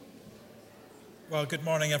Well, good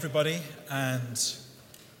morning, everybody, and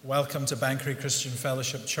welcome to Banchory Christian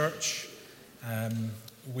Fellowship Church.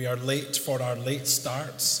 We are late for our late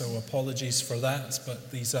start, so apologies for that,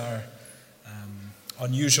 but these are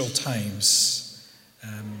unusual times.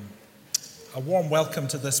 A warm welcome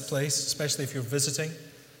to this place, especially if you're visiting.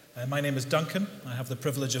 My name is Duncan. I have the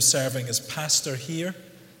privilege of serving as pastor here,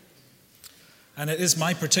 and it is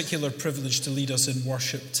my particular privilege to lead us in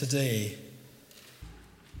worship today.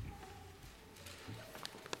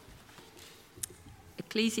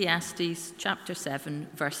 Ecclesiastes chapter 7,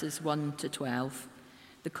 verses 1 to 12.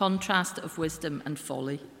 The contrast of wisdom and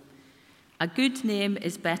folly. A good name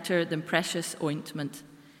is better than precious ointment,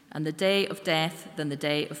 and the day of death than the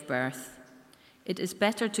day of birth. It is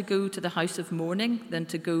better to go to the house of mourning than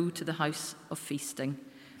to go to the house of feasting,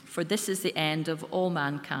 for this is the end of all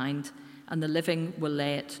mankind, and the living will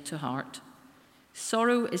lay it to heart.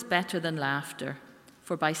 Sorrow is better than laughter,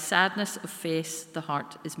 for by sadness of face the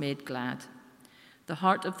heart is made glad. The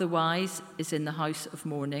heart of the wise is in the house of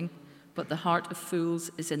mourning, but the heart of fools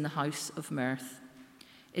is in the house of mirth.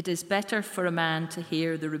 It is better for a man to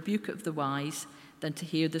hear the rebuke of the wise than to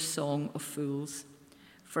hear the song of fools.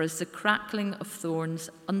 For as the crackling of thorns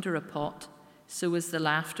under a pot, so is the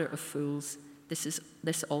laughter of fools.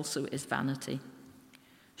 This also is vanity.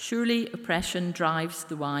 Surely oppression drives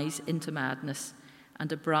the wise into madness, and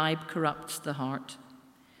a bribe corrupts the heart.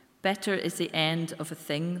 Better is the end of a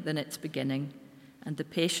thing than its beginning, and the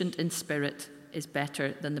patient in spirit is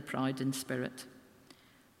better than the proud in spirit.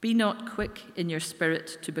 Be not quick in your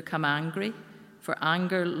spirit to become angry, for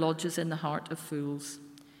anger lodges in the heart of fools.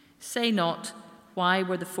 Say not, why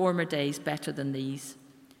were the former days better than these?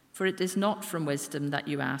 For it is not from wisdom that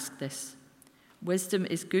you ask this. Wisdom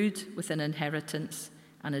is good with an inheritance,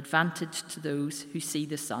 an advantage to those who see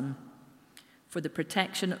the sun. For the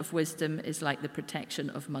protection of wisdom is like the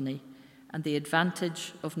protection of money, and the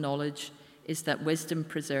advantage of knowledge is that wisdom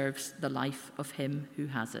preserves the life of him who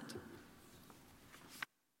has it.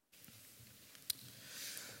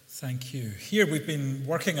 Thank you. Here we've been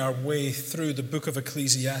working our way through the book of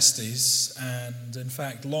Ecclesiastes, and in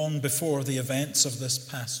fact, long before the events of this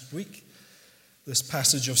past week, this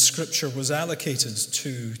passage of Scripture was allocated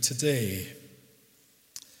to today.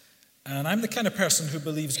 And I'm the kind of person who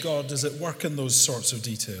believes God is at work in those sorts of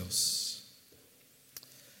details.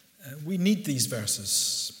 We need these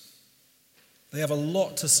verses. They have a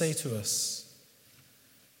lot to say to us.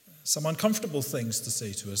 Some uncomfortable things to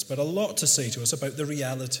say to us, but a lot to say to us about the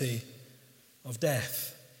reality of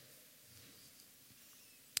death.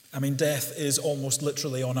 I mean, death is almost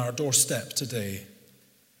literally on our doorstep today.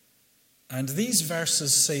 And these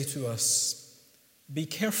verses say to us, be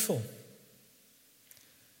careful.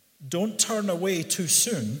 Don't turn away too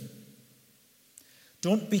soon.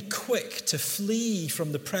 Don't be quick to flee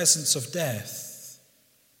from the presence of death,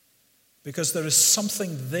 because there is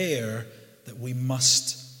something there that we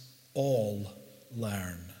must all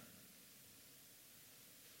learn.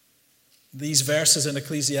 These verses in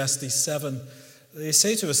Ecclesiastes 7, they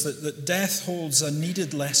say to us that death holds a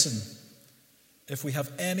needed lesson if we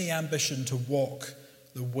have any ambition to walk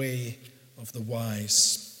the way of the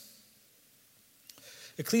wise.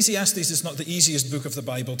 Ecclesiastes is not the easiest book of the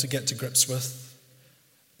Bible to get to grips with,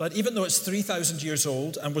 but even though it's 3,000 years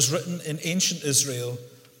old and was written in ancient Israel,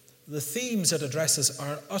 the themes it addresses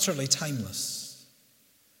are utterly timeless.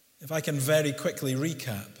 If I can very quickly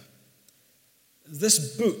recap,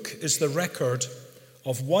 this book is the record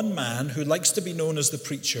of one man who likes to be known as the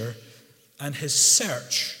preacher and his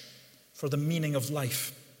search for the meaning of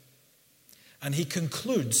life. And he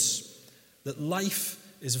concludes that life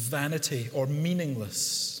is vanity or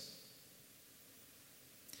meaningless.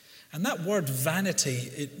 And that word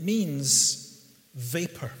vanity, it means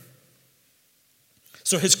vapor.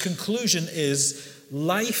 So his conclusion is,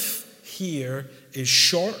 life here is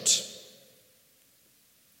short,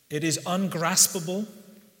 it is ungraspable,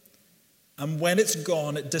 and when it's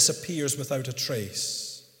gone, it disappears without a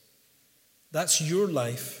trace. That's your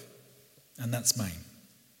life, and that's mine.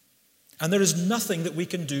 And there is nothing that we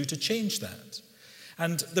can do to change that.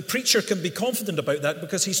 And the preacher can be confident about that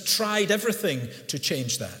because he's tried everything to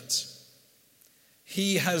change that.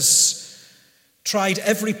 He has tried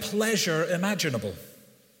every pleasure imaginable.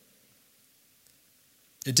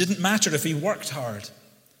 It didn't matter if he worked hard,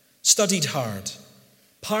 studied hard,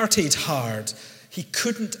 partied hard. He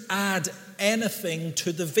couldn't add anything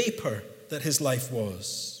to the vapor that his life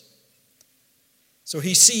was. So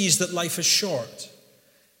he sees that life is short.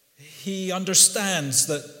 He understands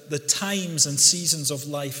that the times and seasons of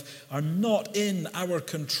life are not in our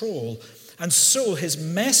control. And so his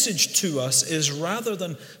message to us is, rather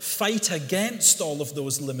than fight against all of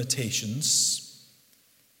those limitations,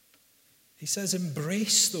 He says,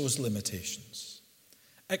 embrace those limitations.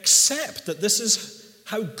 Accept that this is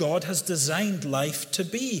how God has designed life to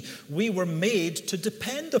be. We were made to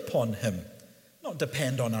depend upon him, not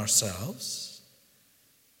depend on ourselves.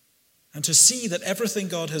 And to see that everything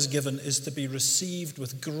God has given is to be received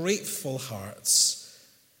with grateful hearts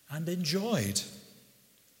and enjoyed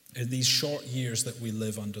in these short years that we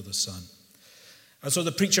live under the sun. And so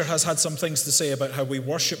the preacher has had some things to say about how we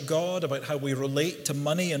worship God, about how we relate to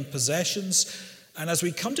money and possessions. And as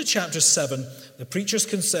we come to chapter 7, the preacher's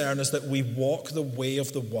concern is that we walk the way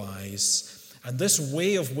of the wise. And this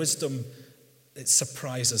way of wisdom, it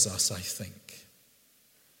surprises us, I think.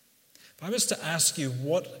 If I was to ask you,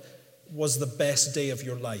 what was the best day of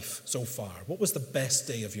your life so far? What was the best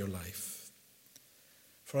day of your life?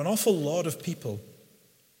 For an awful lot of people,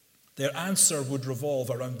 their answer would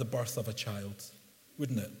revolve around the birth of a child,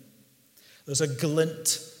 wouldn't it? There's a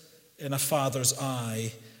glint in a father's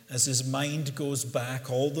eye as his mind goes back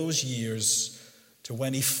all those years to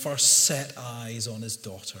when he first set eyes on his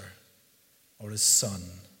daughter or his son.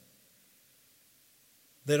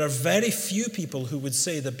 There are very few people who would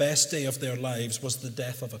say the best day of their lives was the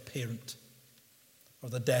death of a parent or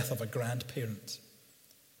the death of a grandparent.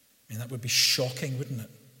 I mean, that would be shocking, wouldn't it?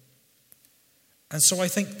 And so I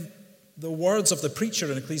think the words of the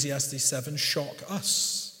preacher in Ecclesiastes 7 shock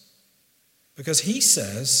us. Because he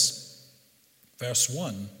says, verse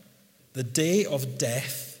 1, the day of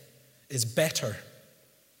death is better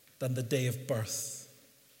than the day of birth.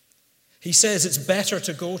 He says it's better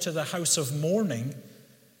to go to the house of mourning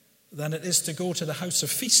than it is to go to the house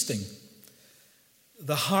of feasting.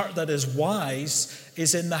 The heart that is wise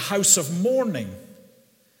is in the house of mourning.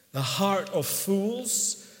 The heart of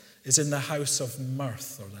fools is in the house of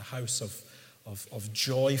mirth, or the house of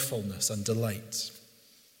joyfulness and delight.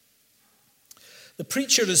 The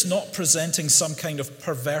preacher is not presenting some kind of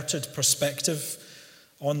perverted perspective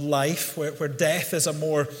on life where death is a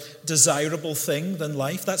more desirable thing than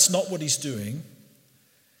life. That's not what he's doing.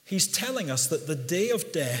 He's telling us that the day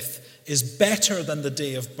of death is better than the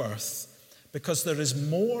day of birth because there is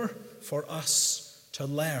more for us to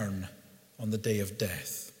learn on the day of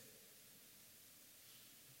death.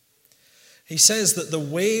 He says that the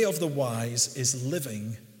way of the wise is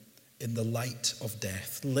living in the light of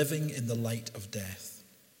death, living in the light of death.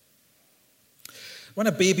 When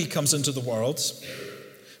a baby comes into the world,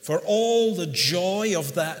 for all the joy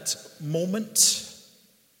of that moment,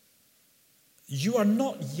 you are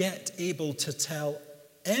not yet able to tell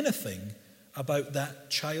anything about that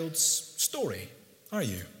child's story, are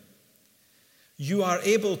you? You are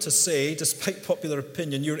able to say, despite popular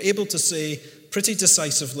opinion, you're able to say pretty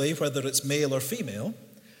decisively whether it's male or female,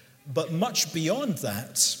 but much beyond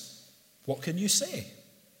that, what can you say?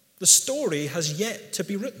 The story has yet to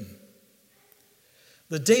be written.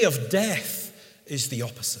 The day of death is the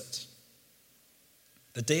opposite.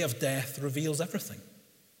 The day of death reveals everything.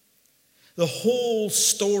 The whole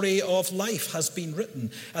story of life has been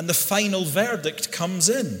written, and the final verdict comes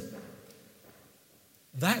in.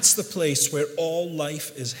 That's the place where all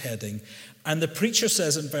life is heading. And the preacher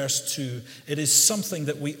says in verse 2, it is something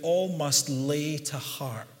that we all must lay to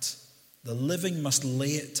heart. The living must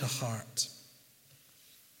lay it to heart.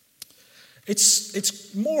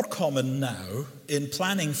 It's more common now in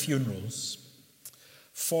planning funerals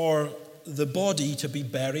for the body to be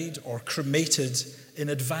buried or cremated in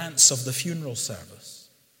advance of the funeral service.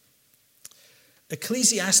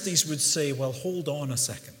 Ecclesiastes would say, well, hold on a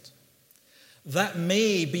second. That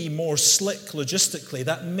may be more slick logistically.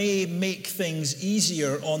 That may make things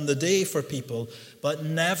easier on the day for people, but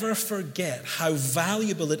never forget how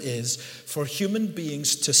valuable it is for human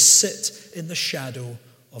beings to sit in the shadow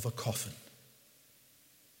of a coffin.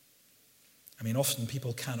 I mean, often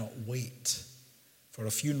people cannot wait for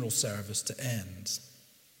a funeral service to end.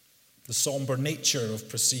 The somber nature of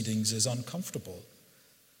proceedings is uncomfortable,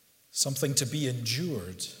 something to be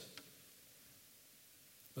endured.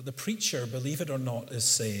 But the preacher, believe it or not, is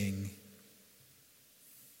saying,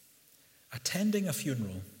 attending a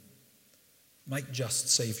funeral might just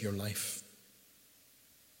save your life.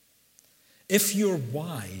 If you're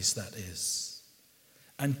wise, that is,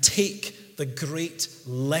 and take the great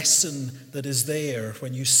lesson that is there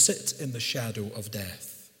when you sit in the shadow of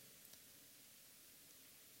death.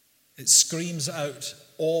 It screams out,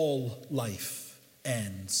 all life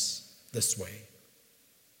ends this way,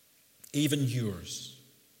 even yours.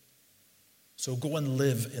 So go and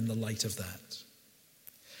live in the light of that.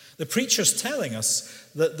 The preacher's telling us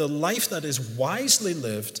that the life that is wisely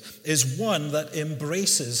lived is one that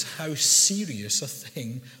embraces how serious a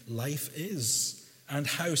thing life is and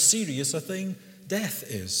how serious a thing death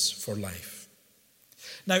is for life.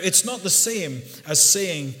 Now, it's not the same as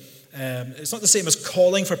saying, it's not the same as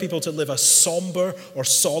calling for people to live a somber or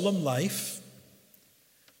solemn life,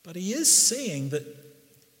 but he is saying that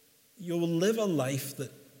you'll live a life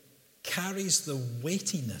that carries the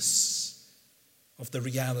weightiness of the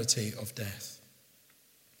reality of death.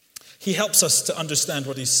 He helps us to understand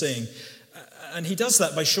what he's saying, and he does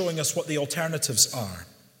that by showing us what the alternatives are.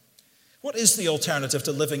 What is the alternative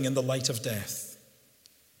to living in the light of death?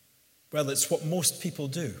 Well, it's what most people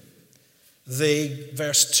do.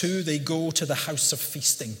 Verse 2, they go to the house of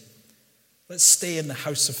feasting. Let's stay in the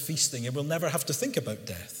house of feasting, and we'll never have to think about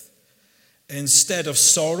death. Instead of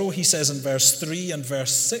sorrow, he says in verse 3 and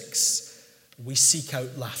verse 6, we seek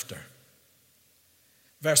out laughter.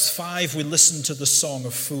 Verse 5, we listen to the song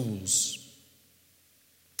of fools.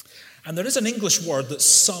 And there is an English word that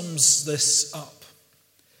sums this up,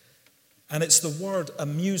 and it's the word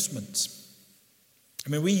amusement. I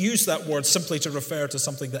mean, we use that word simply to refer to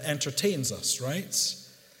something that entertains us, right?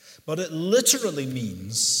 But it literally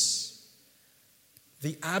means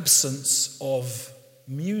the absence of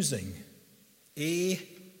musing.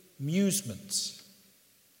 Amusement.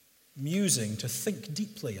 Musing, to think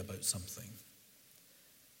deeply about something.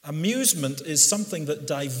 Amusement is something that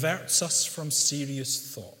diverts us from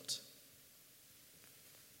serious thought.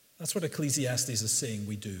 That's what Ecclesiastes is saying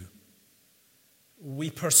we do. We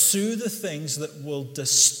pursue the things that will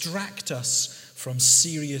distract us from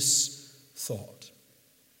serious thought.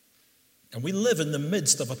 And we live in the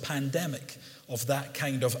midst of a pandemic of that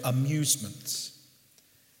kind of amusement.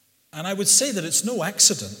 And I would say that it's no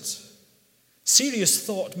accident. Serious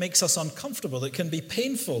thought makes us uncomfortable. It can be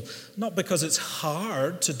painful, not because it's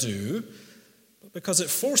hard to do, but because it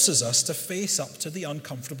forces us to face up to the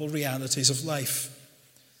uncomfortable realities of life.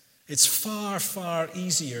 It's far, far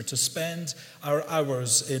easier to spend our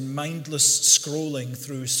hours in mindless scrolling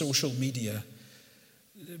through social media,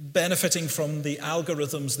 benefiting from the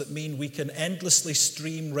algorithms that mean we can endlessly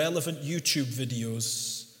stream relevant YouTube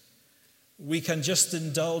videos. We can just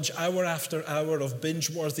indulge hour after hour of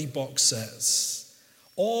binge-worthy box sets.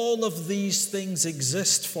 All of these things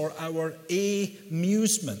exist for our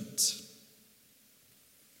amusement.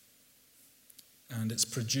 And it's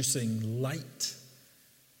producing light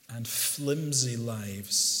and flimsy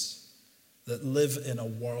lives that live in a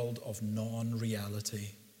world of non-reality.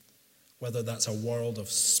 Whether that's a world of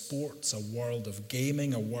sports, a world of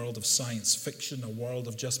gaming, a world of science fiction, a world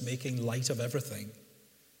of just making light of everything.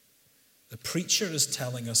 The preacher is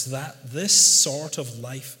telling us that this sort of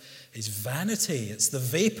life is vanity. It's the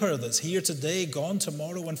vapor that's here today, gone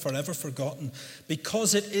tomorrow, and forever forgotten,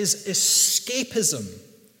 because it is escapism.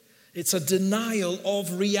 It's a denial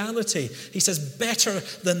of reality. He says better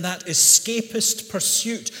than that escapist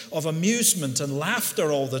pursuit of amusement and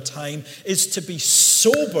laughter all the time is to be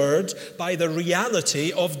sobered by the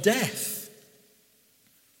reality of death.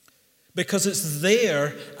 Because it's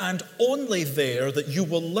there and only there that you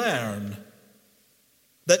will learn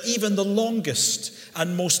that even the longest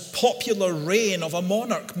and most popular reign of a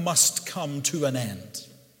monarch must come to an end.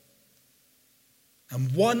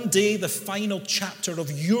 And one day the final chapter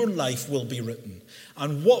of your life will be written.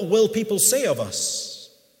 And what will people say of us?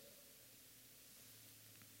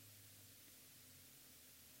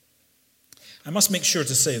 I must make sure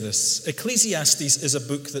to say this. Ecclesiastes is a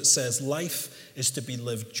book that says life is to be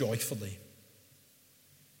lived joyfully.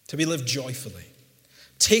 To be lived joyfully.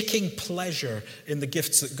 Taking pleasure in the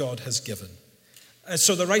gifts that God has given. And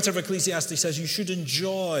so the writer of Ecclesiastes says you should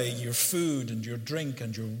enjoy your food and your drink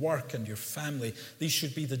and your work and your family. These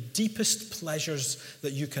should be the deepest pleasures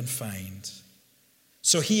that you can find.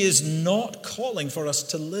 So he is not calling for us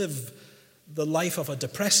to live the life of a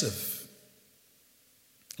depressive.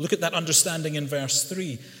 Look at that understanding in verse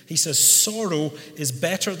 3. He says, sorrow is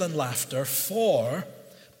better than laughter, for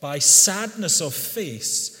by sadness of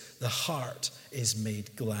face the heart is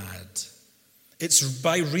made glad. It's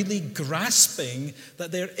by really grasping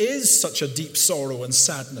that there is such a deep sorrow and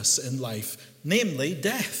sadness in life, namely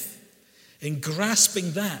death. In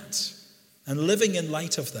grasping that and living in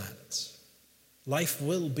light of that, life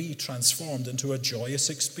will be transformed into a joyous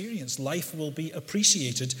experience. Life will be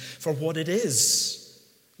appreciated for what it is,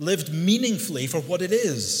 lived meaningfully for what it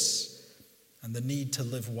is, and the need to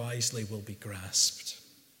live wisely will be grasped.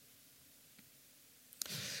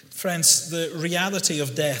 Friends, the reality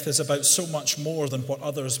of death is about so much more than what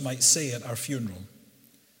others might say at our funeral,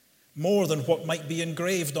 more than what might be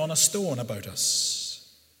engraved on a stone about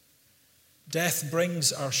us. Death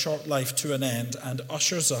brings our short life to an end and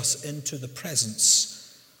ushers us into the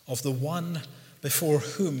presence of the one before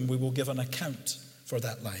whom we will give an account for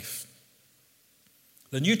that life.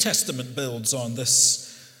 The New Testament builds on this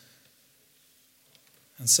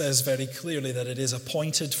and says very clearly that it is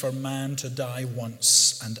appointed for man to die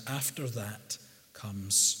once, and after that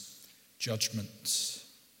comes judgment.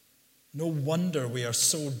 No wonder we are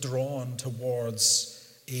so drawn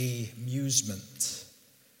towards amusement,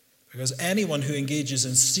 because anyone who engages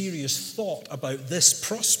in serious thought about this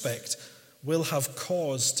prospect will have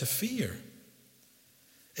cause to fear.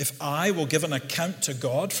 If I will give an account to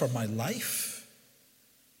God for my life,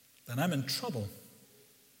 then I'm in trouble.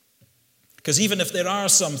 Because even if there are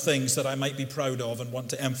some things that I might be proud of and want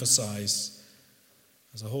to emphasize,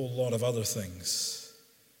 there's a whole lot of other things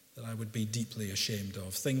that I would be deeply ashamed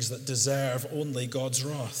of, things that deserve only God's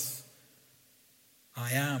wrath.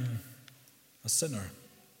 I am a sinner.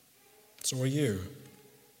 So are you.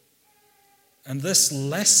 And this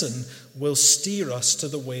lesson will steer us to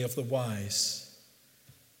the way of the wise.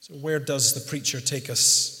 So where does the preacher take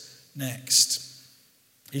us next?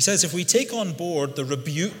 He says, if we take on board the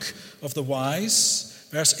rebuke of the wise,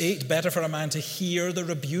 verse 8, better for a man to hear the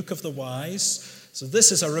rebuke of the wise. So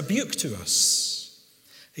this is a rebuke to us.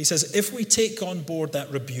 He says, if we take on board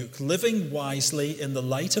that rebuke, living wisely in the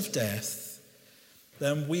light of death,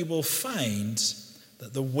 then we will find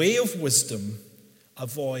that the way of wisdom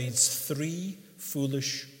avoids three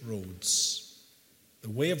foolish roads. The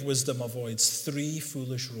way of wisdom avoids three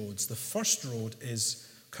foolish roads. The first road is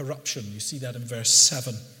corruption. You see that in verse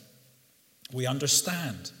 7. We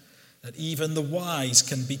understand that even the wise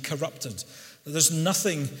can be corrupted. That there's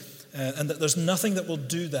nothing that will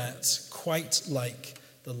do that quite like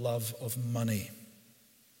the love of money.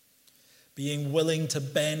 Being willing to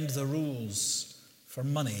bend the rules for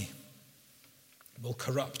money will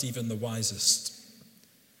corrupt even the wisest.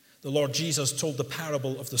 The Lord Jesus told the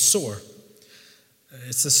parable of the sower.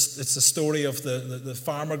 It's the story of the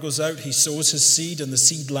farmer goes out, he sows his seed, and the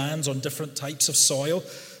seed lands on different types of soil.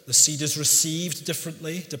 The seed is received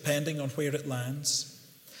differently depending on where it lands.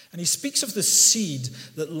 And he speaks of the seed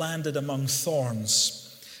that landed among thorns.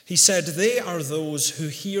 He said, they are those who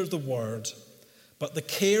hear the word, but the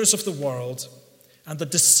cares of the world and the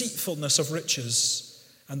deceitfulness of riches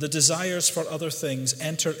and the desires for other things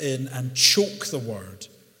enter in and choke the word,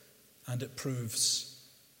 and it proves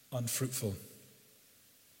unfruitful.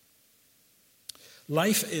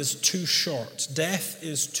 Life is too short, death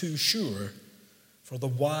is too sure for the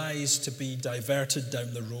wise to be diverted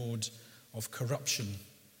down the road of corruption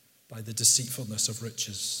by the deceitfulness of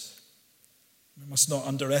riches. We must not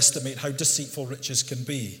underestimate how deceitful riches can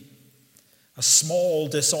be. A small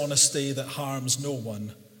dishonesty that harms no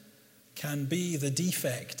one can be the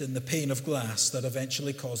defect in the pane of glass that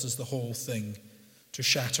eventually causes the whole thing to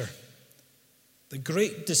shatter. The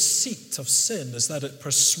great deceit of sin is that it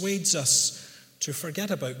persuades us to forget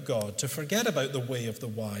about God, to forget about the way of the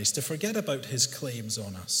wise, to forget about his claims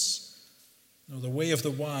on us. No, the way of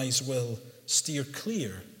the wise will steer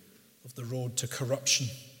clear of the road to corruption.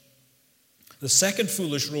 The second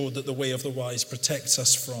foolish road that the way of the wise protects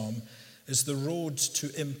us from is the road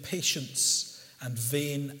to impatience and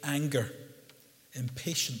vain anger.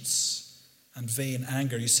 Impatience and vain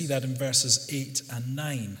anger. You see that in verses 8 and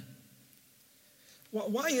 9.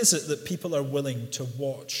 Why is it that people are willing to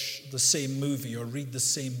watch the same movie or read the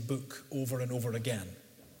same book over and over again?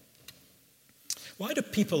 Why do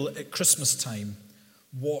people at Christmas time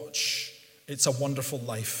watch It's a Wonderful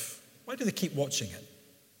Life? Why do they keep watching it?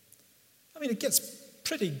 I mean, it gets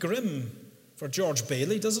pretty grim for George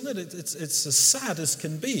Bailey, doesn't it? It's as sad as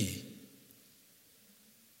can be.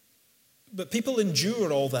 But people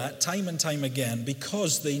endure all that time and time again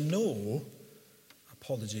because they know,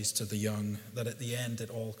 apologies to the young, that at the end it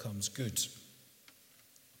all comes good.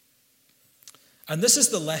 And this is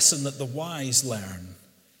the lesson that the wise learn.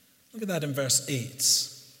 Look at that in verse 8.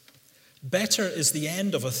 Better is the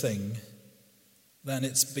end of a thing than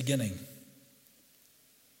its beginning.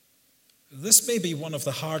 This may be one of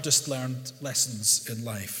the hardest learned lessons in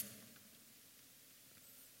life.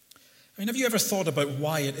 I mean, have you ever thought about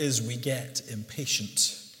why it is we get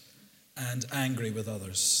impatient and angry with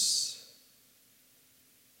others?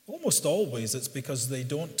 Almost always it's because they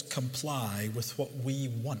don't comply with what we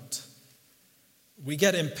want. We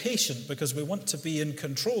get impatient because we want to be in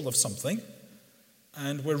control of something,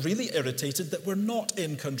 and we're really irritated that we're not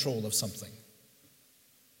in control of something.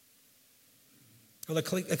 Well,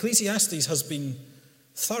 Ecclesiastes has been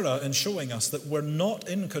thorough in showing us that we're not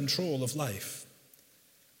in control of life,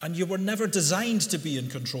 and you were never designed to be in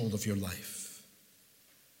control of your life.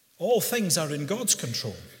 All things are in God's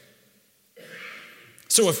control.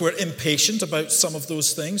 So if we're impatient about some of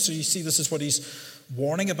those things, so you see this is what he's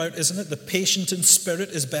warning about, isn't it? The patient in spirit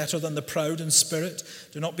is better than the proud in spirit.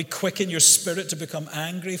 Do not be quick in your spirit to become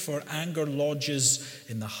angry, for anger lodges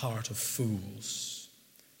in the heart of fools.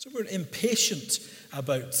 So we're impatient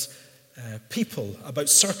about people, about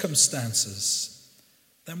circumstances,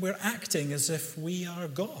 then we're acting as if we are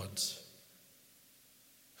God.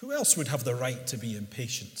 Who else would have the right to be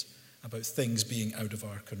impatient about things being out of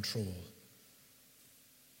our control?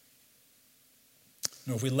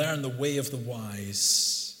 No, if we learn the way of the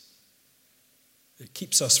wise, it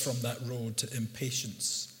keeps us from that road to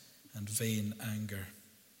impatience and vain anger.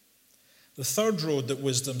 The third road that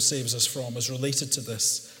wisdom saves us from is related to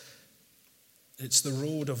this. It's the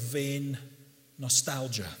road of vain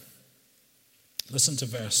nostalgia. Listen to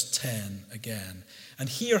verse 10 again, and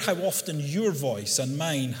hear how often your voice and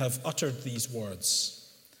mine have uttered these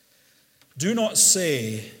words. Do not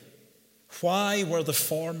say, why were the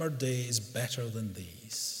former days better than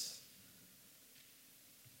these?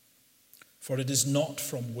 For it is not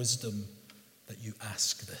from wisdom that you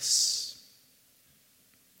ask this.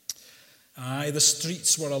 Aye, the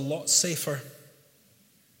streets were a lot safer.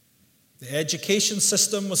 The education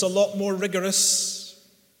system was a lot more rigorous.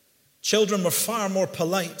 Children were far more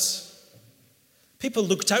polite. People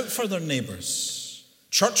looked out for their neighbors.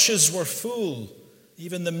 Churches were full.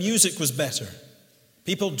 Even the music was better.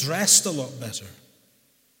 People dressed a lot better.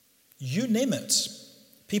 You name it.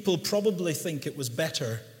 People probably think it was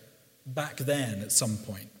better back then at some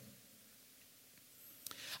point.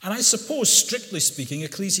 And I suppose, strictly speaking,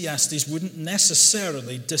 Ecclesiastes wouldn't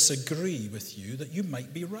necessarily disagree with you that you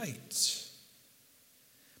might be right.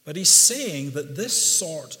 But he's saying that this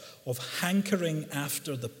sort of hankering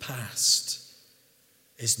after the past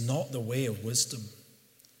is not the way of wisdom.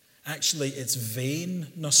 Actually, it's vain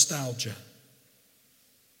nostalgia.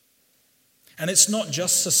 And it's not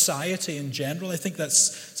just society in general. I think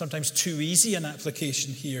that's sometimes too easy an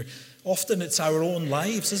application here. Often it's our own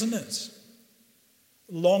lives, isn't it?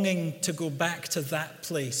 Longing to go back to that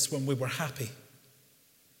place when we were happy.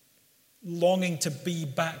 Longing to be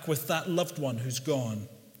back with that loved one who's gone.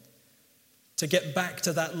 To get back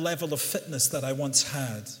to that level of fitness that I once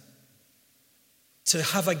had. To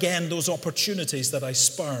have again those opportunities that I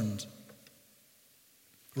spurned.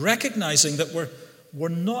 Recognizing that we're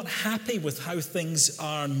not happy with how things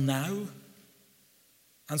are now.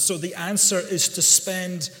 And so the answer is to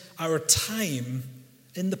spend our time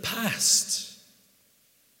in the past.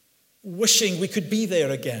 Wishing we could be there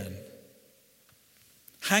again.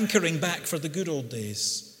 Hankering back for the good old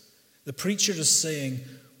days. The preacher is saying,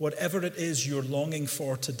 whatever it is you're longing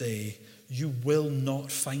for today, you will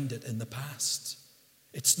not find it in the past.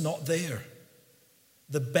 It's not there.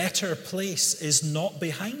 The better place is not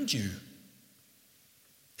behind you.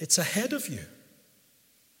 It's ahead of you.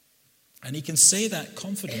 And he can say that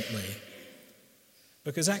confidently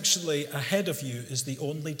because actually ahead of you is the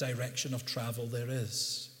only direction of travel there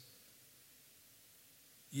is.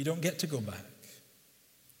 You don't get to go back.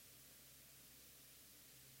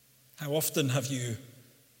 How often have you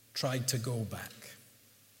tried to go back?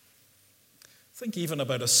 Think even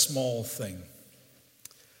about a small thing.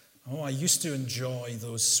 Oh, I used to enjoy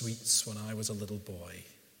those sweets when I was a little boy.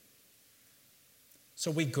 So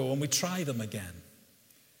we go and we try them again.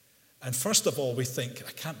 And first of all, we think,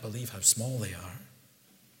 I can't believe how small they are.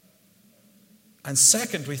 And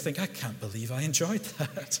second, we think, I can't believe I enjoyed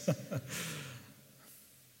that.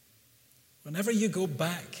 Whenever you go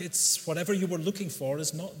back, it's whatever you were looking for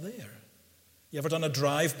is not there. You ever done a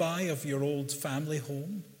drive-by of your old family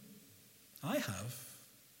home? I have.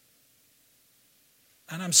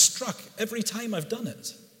 And I'm struck every time I've done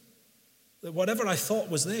it that whatever I thought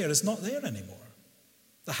was there is not there anymore.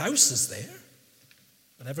 The house is there,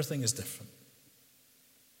 but everything is different.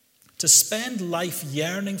 To spend life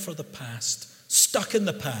yearning for the past, stuck in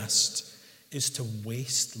the past, is to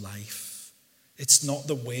waste life. It's not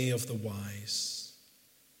the way of the wise.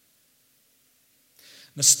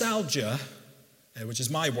 Nostalgia, which is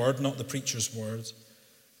my word, not the preacher's word,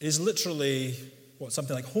 is literally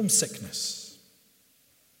something like homesickness.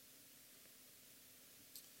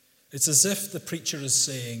 It's as if the preacher is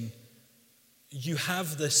saying, you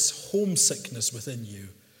have this homesickness within you,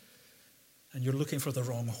 and you're looking for the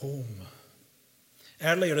wrong home.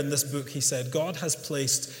 Earlier in this book, he said, God has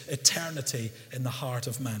placed eternity in the heart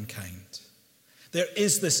of mankind. There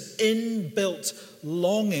is this inbuilt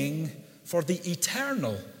longing for the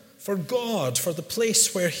eternal, for God, for the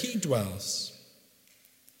place where he dwells.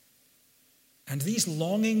 And these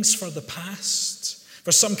longings for the past,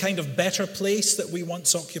 for some kind of better place that we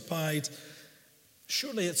once occupied,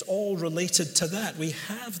 surely it's all related to that. We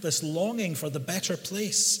have this longing for the better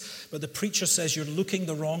place, but the preacher says you're looking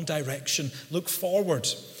the wrong direction. Look forward.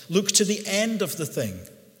 Look to the end of the thing,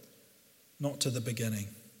 not to the beginning.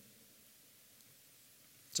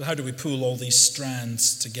 So how do we pull all these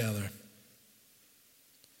strands together?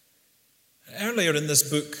 Earlier in this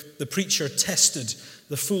book, the preacher tested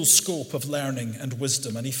the full scope of learning and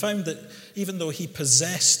wisdom, and he found that even though he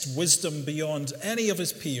possessed wisdom beyond any of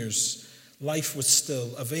his peers, life was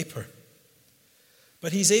still a vapor.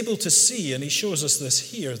 But he's able to see, and he shows us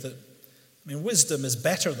this here, that wisdom is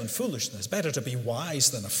better than foolishness, better to be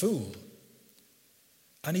wise than a fool.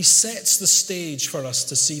 And he sets the stage for us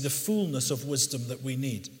to see the fullness of wisdom that we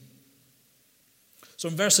need. So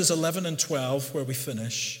in verses 11 and 12, where we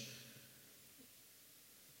finish,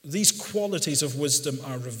 these qualities of wisdom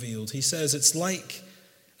are revealed. He says it's like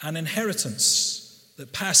an inheritance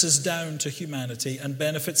that passes down to humanity and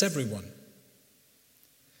benefits everyone.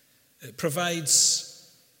 It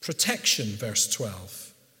provides protection, verse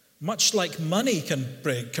 12. Much like money can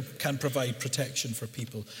provide protection for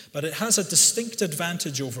people, but it has a distinct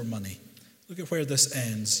advantage over money. Look at where this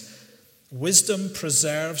ends. Wisdom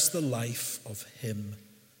preserves the life of him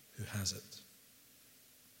who has it.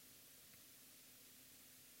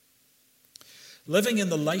 Living in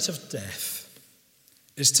the light of death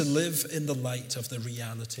is to live in the light of the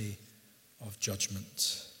reality of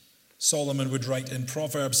judgment. Solomon would write in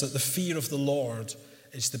Proverbs that the fear of the Lord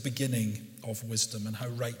is the beginning of wisdom, and how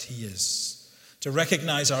right he is. To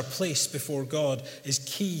recognize our place before God is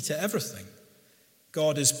key to everything.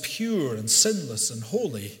 God is pure and sinless and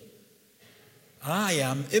holy. I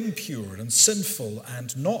am impure and sinful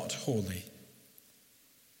and not holy.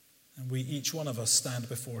 And we, each one of us, stand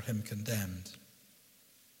before him condemned.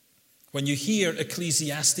 When you hear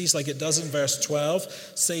Ecclesiastes, like it does in verse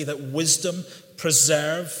 12, say that wisdom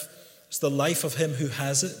preserves the life of him who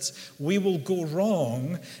has it, we will go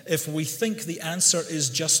wrong if we think the answer is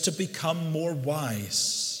just to become more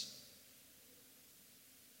wise.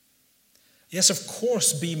 Yes, of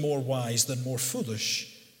course, be more wise than more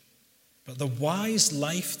foolish, but the wise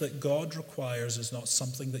life that God requires is not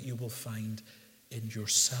something that you will find in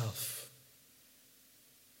yourself.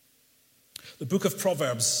 The book of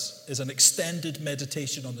Proverbs is an extended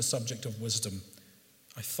meditation on the subject of wisdom.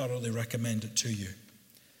 I thoroughly recommend it to you.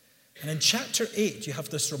 And in chapter 8, you have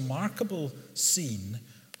this remarkable scene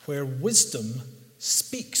where wisdom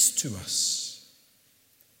speaks to us.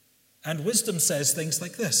 And wisdom says things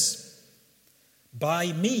like this: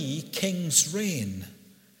 by me kings reign,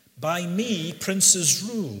 by me princes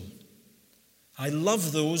rule. I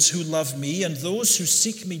love those who love me, and those who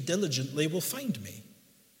seek me diligently will find me.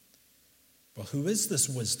 Well, who is this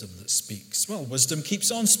wisdom that speaks? Well, wisdom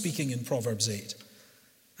keeps on speaking in Proverbs 8.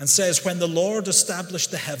 And says, when the Lord established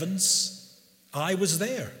the heavens, I was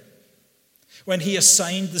there. When he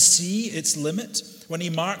assigned the sea its limit, when he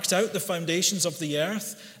marked out the foundations of the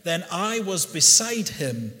earth, then I was beside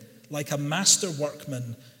him like a master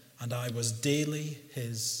workman, and I was daily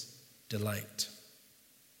his delight.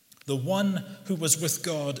 The one who was with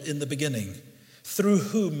God in the beginning, through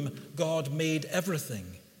whom God made everything.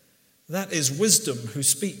 That is wisdom who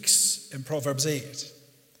speaks in Proverbs 8.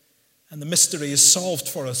 And the mystery is solved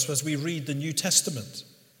for us as we read the New Testament,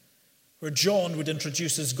 where John would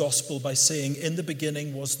introduce his gospel by saying, in the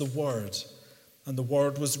beginning was the Word, and the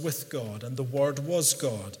Word was with God, and the Word was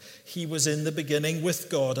God. He was in the beginning with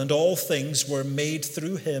God, and all things were made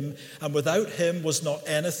through him, and without him was not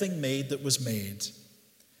anything made that was made.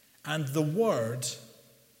 And the Word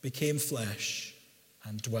became flesh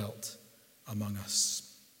and dwelt among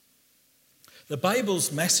us. The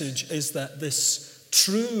Bible's message is that this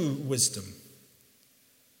true wisdom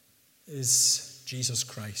is Jesus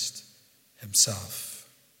Christ himself,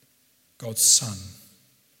 God's Son.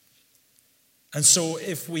 And so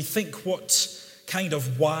if we think, what kind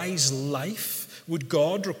of wise life would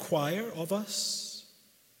God require of us?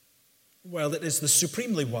 Well, it is the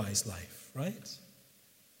supremely wise life, right?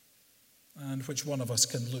 And which one of us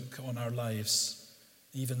can look on our lives,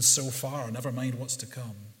 even so far, never mind what's to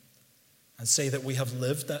come, and say that we have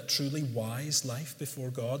lived that truly wise life before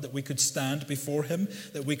God, that we could stand before him,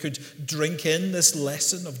 that we could drink in this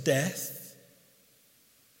lesson of death,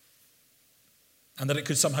 and that it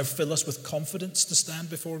could somehow fill us with confidence to stand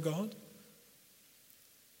before God?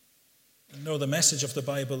 No, the message of the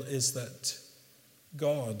Bible is that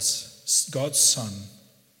God's Son,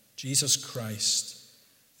 Jesus Christ,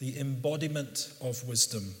 the embodiment of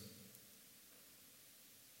wisdom,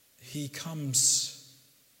 he comes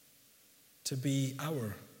to be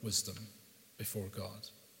our wisdom before God.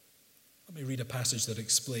 Let me read a passage that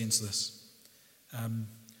explains this.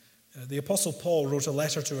 The Apostle Paul wrote a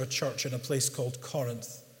letter to a church in a place called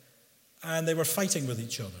Corinth, and they were fighting with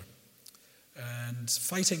each other, and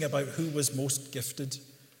fighting about who was most gifted,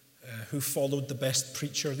 who followed the best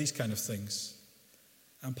preacher, these kind of things.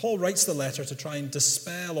 And Paul writes the letter to try and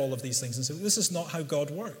dispel all of these things and say, this is not how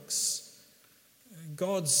God works.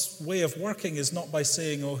 God's way of working is not by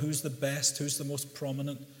saying, oh, who's the best, who's the most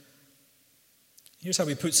prominent. Here's how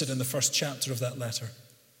he puts it in the first chapter of that letter.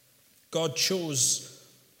 God chose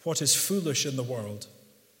what is foolish in the world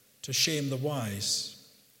to shame the wise.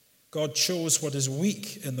 God chose what is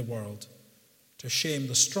weak in the world to shame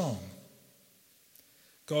the strong.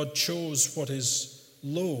 God chose what is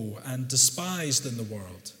low and despised in the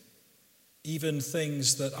world, even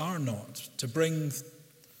things that are not, to bring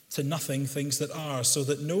to nothing things that are, so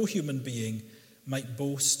that no human being might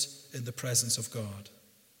boast in the presence of God.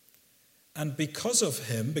 And because of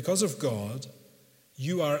him, because of God,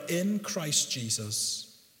 you are in Christ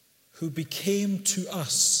Jesus, who became to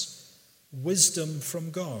us wisdom from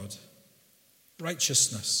God,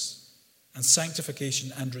 righteousness and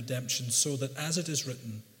sanctification and redemption, so that, as it is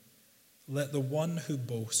written, let the one who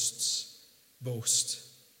boasts boast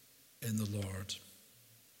in the Lord.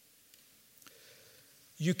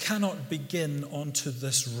 You cannot begin onto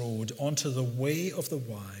this road, onto the way of the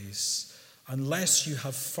wise, unless you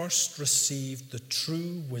have first received the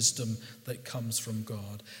true wisdom that comes from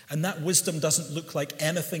God. And that wisdom doesn't look like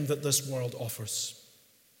anything that this world offers.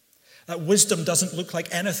 That wisdom doesn't look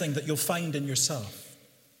like anything that you'll find in yourself.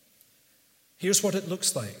 Here's what it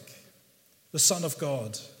looks like. The Son of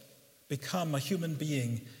God become a human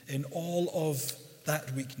being in all of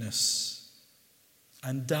that weakness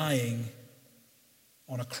and dying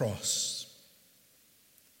on a cross.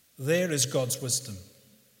 There is God's wisdom.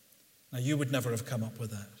 Now, you would never have come up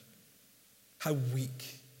with that. How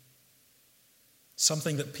weak.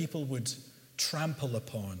 Something that people would trample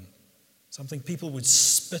upon. Something people would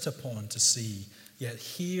spit upon to see. Yet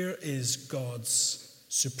here is God's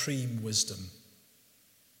supreme wisdom.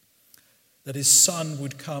 That his Son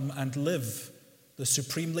would come and live the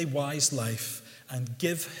supremely wise life and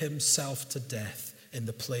give himself to death in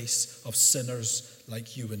the place of sinners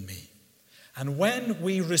like you and me. And when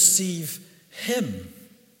we receive him,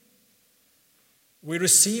 we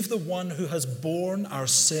receive the one who has borne our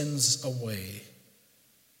sins away.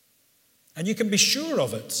 And you can be sure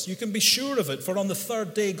of it. You can be sure of it, for on the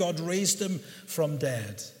third day God raised him from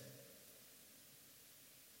dead.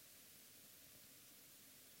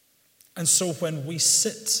 And so when we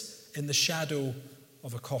sit in the shadow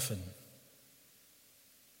of a coffin,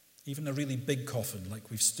 even a really big coffin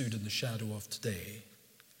like we've stood in the shadow of today,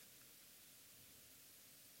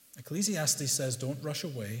 Ecclesiastes says, don't rush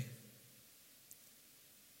away.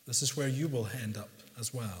 This is where you will end up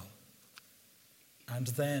as well. And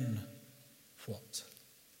then what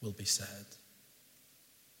will be said?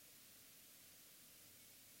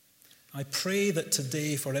 I pray that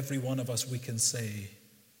today for every one of us we can say,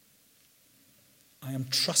 I am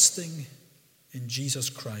trusting in Jesus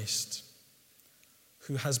Christ,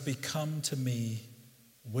 who has become to me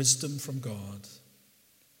wisdom from God,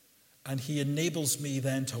 and he enables me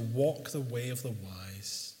then to walk the way of the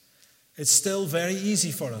wise. It's still very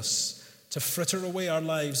easy for us to fritter away our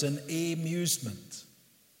lives in amusement.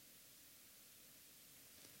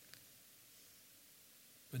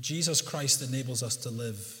 But Jesus Christ enables us to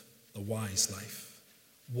live the wise life,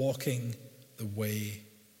 walking the way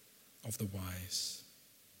of the wise.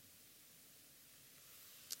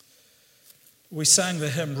 We sang the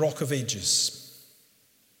hymn Rock of Ages.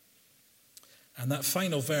 And that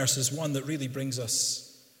final verse is one that really brings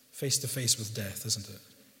us face to face with death, isn't it?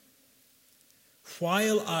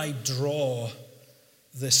 While I draw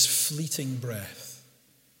this fleeting breath,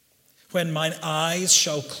 when mine eyes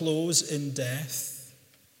shall close in death,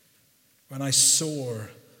 when I soar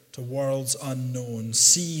to worlds unknown,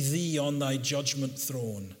 see thee on thy judgment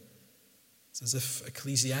throne. It's as if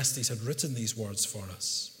Ecclesiastes had written these words for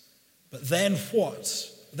us. But then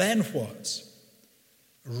what? Then what?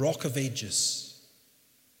 Rock of ages,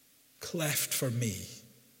 cleft for me,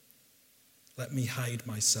 let me hide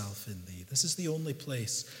myself in thee. This is the only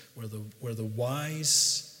place where the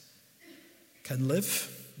wise can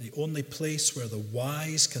live. The only place where the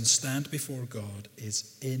wise can stand before God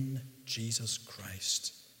is in Jesus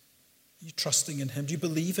Christ. Are you trusting in him? Do you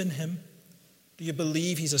believe in him? Do you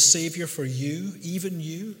believe he's a savior for you, even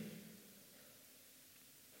you?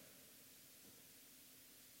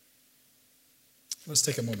 Let's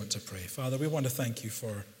take a moment to pray. Father, we want to thank you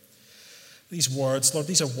for these words. Lord,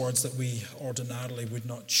 these are words that we ordinarily would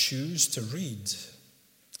not choose to read.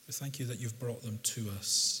 We thank you that you've brought them to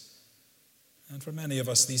us. And for many of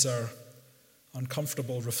us, these are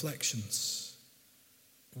uncomfortable reflections.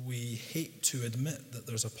 We hate to admit that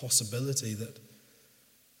there's a possibility that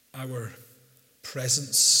our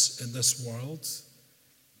presence in this world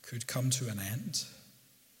could come to an end.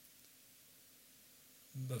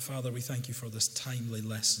 But Father, we thank you for this timely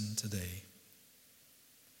lesson today.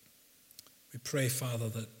 We pray, Father,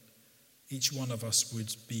 that each one of us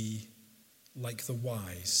would be like the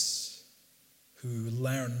wise who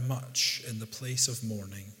learn much in the place of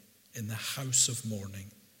mourning, in the house of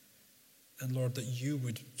mourning. And Lord, that you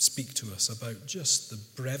would speak to us about just the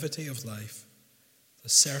brevity of life, the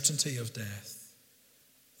certainty of death,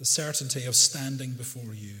 the certainty of standing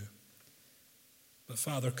before you. But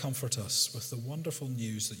Father, comfort us with the wonderful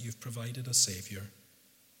news that you've provided a Saviour,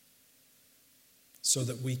 so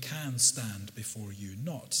that we can stand before you,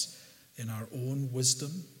 not in our own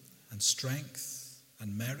wisdom and strength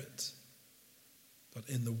and merit, but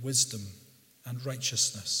in the wisdom and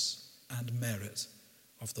righteousness and merit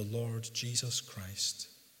of the Lord Jesus Christ,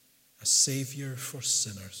 a Saviour for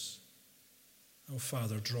sinners. Oh,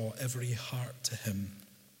 Father, draw every heart to him,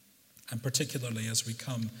 and particularly as we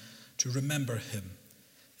come to remember him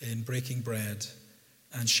in breaking bread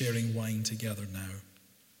and sharing wine together now.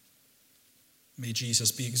 May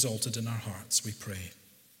Jesus be exalted in our hearts, we pray.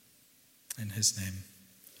 In his name,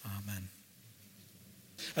 amen.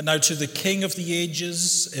 And now to the King of the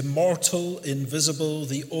ages, immortal, invisible,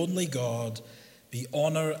 the only God, be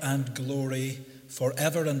honor and glory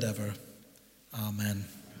forever and ever. Amen.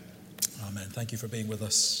 Amen. Thank you for being with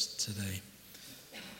us today.